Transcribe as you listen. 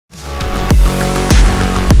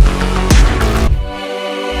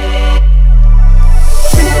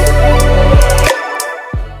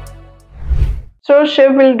So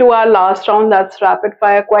Shiv will do our last round. That's rapid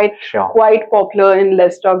fire, quite popular in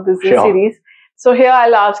Let's Talk Business series. So here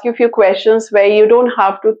I'll ask you a few questions where you don't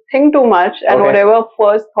have to think too much, and whatever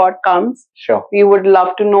first thought comes, we would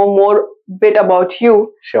love to know more bit about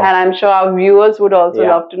you. And I'm sure our viewers would also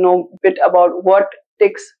love to know a bit about what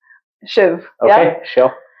ticks Shiv.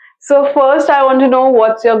 So first I want to know,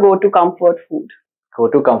 what's your go-to comfort food?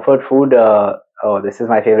 Go-to comfort food? This is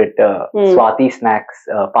my favorite Swati snacks,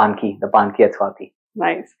 panki, the panki at Swati.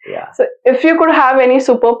 Nice. So if you could have any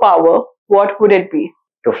superpower, what would it be?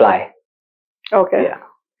 To fly. Okay.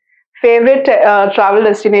 Favorite travel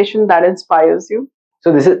destination that inspires you?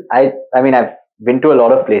 So this is, I mean, I've been to a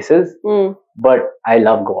lot of places, but I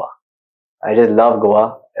love Goa. I just love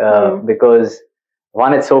Goa because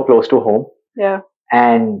one, it's so close to home.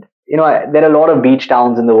 And you know, there are a lot of beach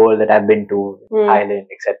towns in the world that I've been to, Thailand,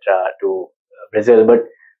 etc., to Brazil, but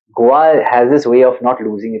Goa has this way of not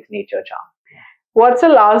losing its nature charm. What's the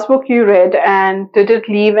last book you read, and did it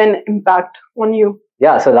leave an impact on you?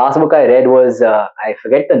 Yeah, so last book I read was, I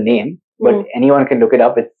forget the name, but anyone can look it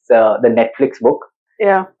up. It's the Netflix book.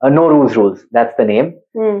 No Rules, that's the name.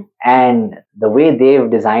 And the way they've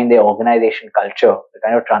designed their organization culture, the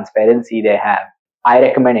kind of transparency they have, I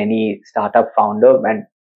recommend any startup founder, and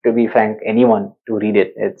to be frank, anyone to read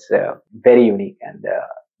it. It's very unique, and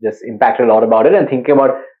just impacted a lot about it, and thinking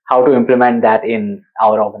about how to implement that in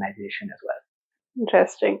our organization as well.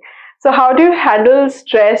 Interesting. So how do you handle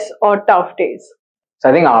stress or tough days? So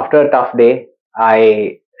I think after a tough day,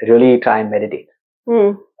 I really try and meditate.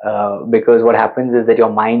 Because what happens is that your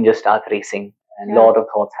mind just starts racing and a lot of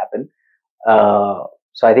thoughts happen.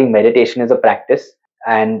 So I think meditation is a practice,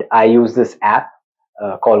 and I use this app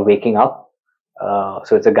called Waking Up.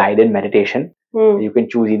 So it's a guided meditation. You can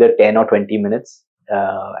choose either 10 or 20 minutes.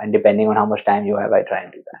 And depending on how much time you have, I try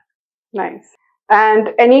and do that. Nice. And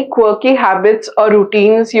any quirky habits or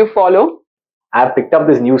routines you follow? I've picked up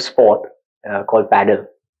this new sport called paddle.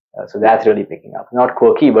 So that's really picking up. Not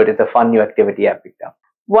quirky, but it's a fun new activity I've picked up.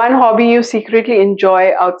 One hobby you secretly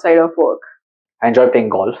enjoy outside of work? I enjoy playing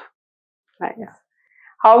golf. Nice.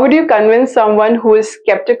 How would you convince someone who is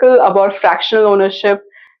skeptical about fractional ownership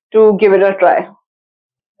to give it a try?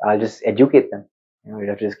 I'll just educate them. You know, you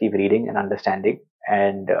have to just keep reading and understanding.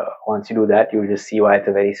 And once you do that, you'll just see why it's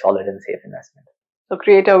a very solid and safe investment. So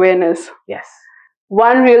create awareness. Yes.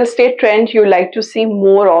 One real estate trend you like to see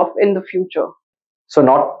more of in the future? So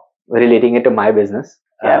not relating it to my business,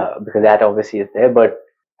 because that obviously is there, but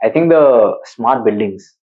I think the smart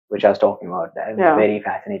buildings, which I was talking about, I'm very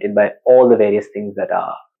fascinated by all the various things that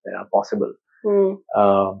are possible. You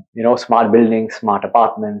know, smart buildings, smart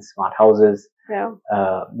apartments, smart houses,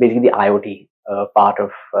 basically the IoT part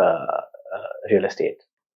of real estate.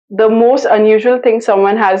 The most unusual thing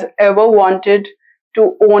someone has ever wanted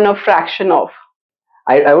to own a fraction of?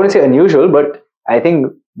 I wouldn't say unusual, but I think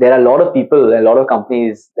there are a lot of people, a lot of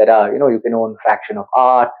companies that are, you know, you can own fraction of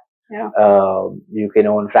art. You can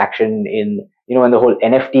own fraction in, you know, when the whole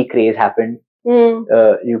NFT craze happened,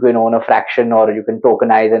 you can own a fraction, or you can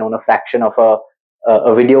tokenize and own a fraction of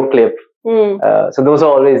a video clip. So those are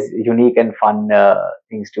always unique and fun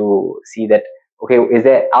things to see that, okay, is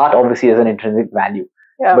there art obviously has an intrinsic value,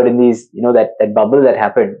 but in these, you know, that bubble that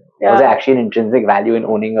happened, was there actually an intrinsic value in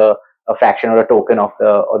owning a fraction or a token of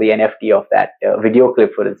the NFT of that video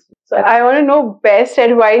clip, for instance? So I want to know best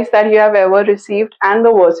advice that you have ever received and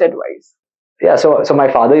the worst advice. Yeah, so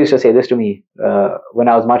my father used to say this to me when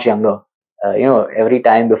I was much younger. You know, every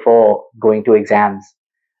time before going to exams,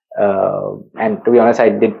 and to be honest, I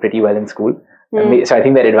did pretty well in school. So I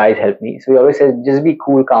think that advice helped me. So he always says, just be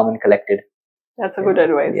cool, calm, and collected. That's a good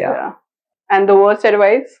advice. Yeah. And the worst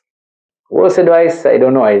advice? Worst advice, I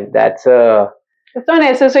don't know. It's not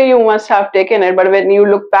necessary you must have taken it, but when you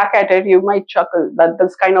look back at it, you might chuckle that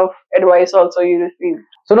this kind of advice also you received.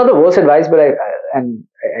 So not the worst advice, but I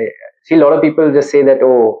see a lot of people just say that,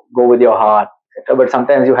 oh, go with your heart, etc. But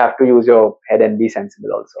sometimes you have to use your head and be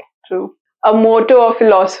sensible also. True. A motto or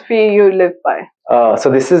philosophy you live by? So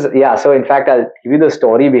this is, so in fact, I'll give you the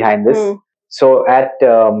story behind this. So at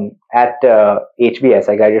HBS,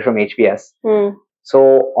 I graduated from HBS.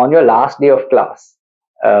 So on your last day of class,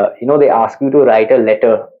 you know, they ask you to write a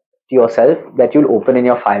letter to yourself that you'll open in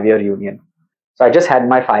your 5-year reunion. So I just had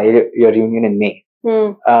my 5-year reunion in May.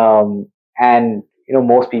 And, you know,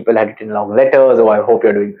 most people had written long letters, I hope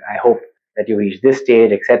that you reach this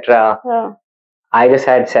stage, etc. I just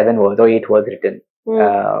had 7 words or 8 words written.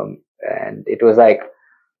 And it was like,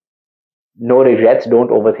 no regrets, don't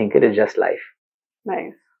overthink it, it's just life.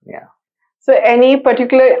 Nice. Yeah. So any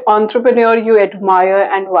particular entrepreneur you admire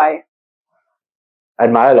and why? I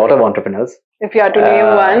admire a lot of entrepreneurs. If you had to name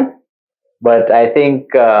one? But I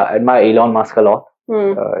think I admire Elon Musk a lot.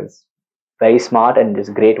 It's very smart and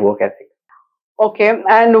just great work ethic. Okay,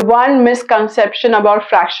 and one misconception about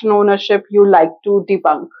fractional ownership you like to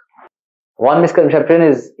debunk? One misconception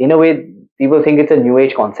is, in a way, people think it's a new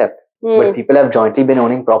age concept, but people have jointly been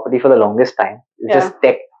owning property for the longest time. It's just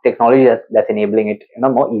technology that's enabling it in a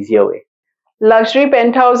more easier way. Luxury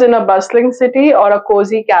penthouse in a bustling city or a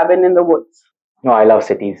cozy cabin in the woods? No, I love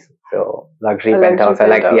cities. So luxury penthouse. I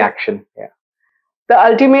like the action. Yeah. The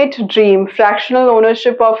ultimate dream: fractional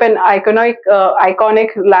ownership of an iconic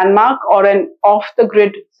landmark or an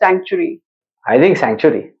off-the-grid sanctuary? I think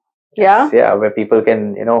sanctuary. Yeah. Yeah, where people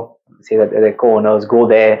can, say that they're co-owners, go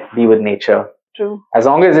there, be with nature. True. As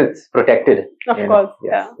long as it's protected. Of course.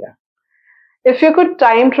 Yes, yeah. If you could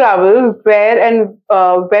time travel, where and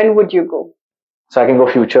when would you go? So I can go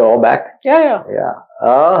future or back? Yeah.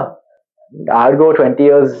 I'd go 20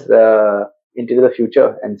 years into the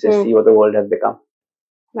future and just see what the world has become.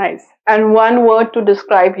 Nice. And one word to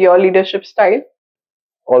describe your leadership style?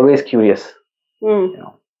 Always curious.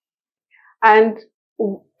 And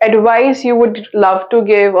advice you would love to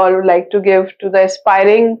give or would like to give to the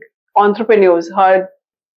aspiring entrepreneurs who are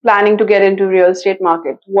planning to get into real estate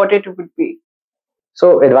market, what it would be?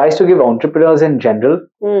 So advice to give entrepreneurs in general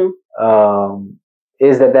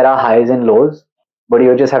is that there are highs and lows, but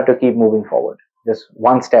you just have to keep moving forward, just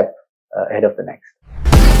one step ahead of the next.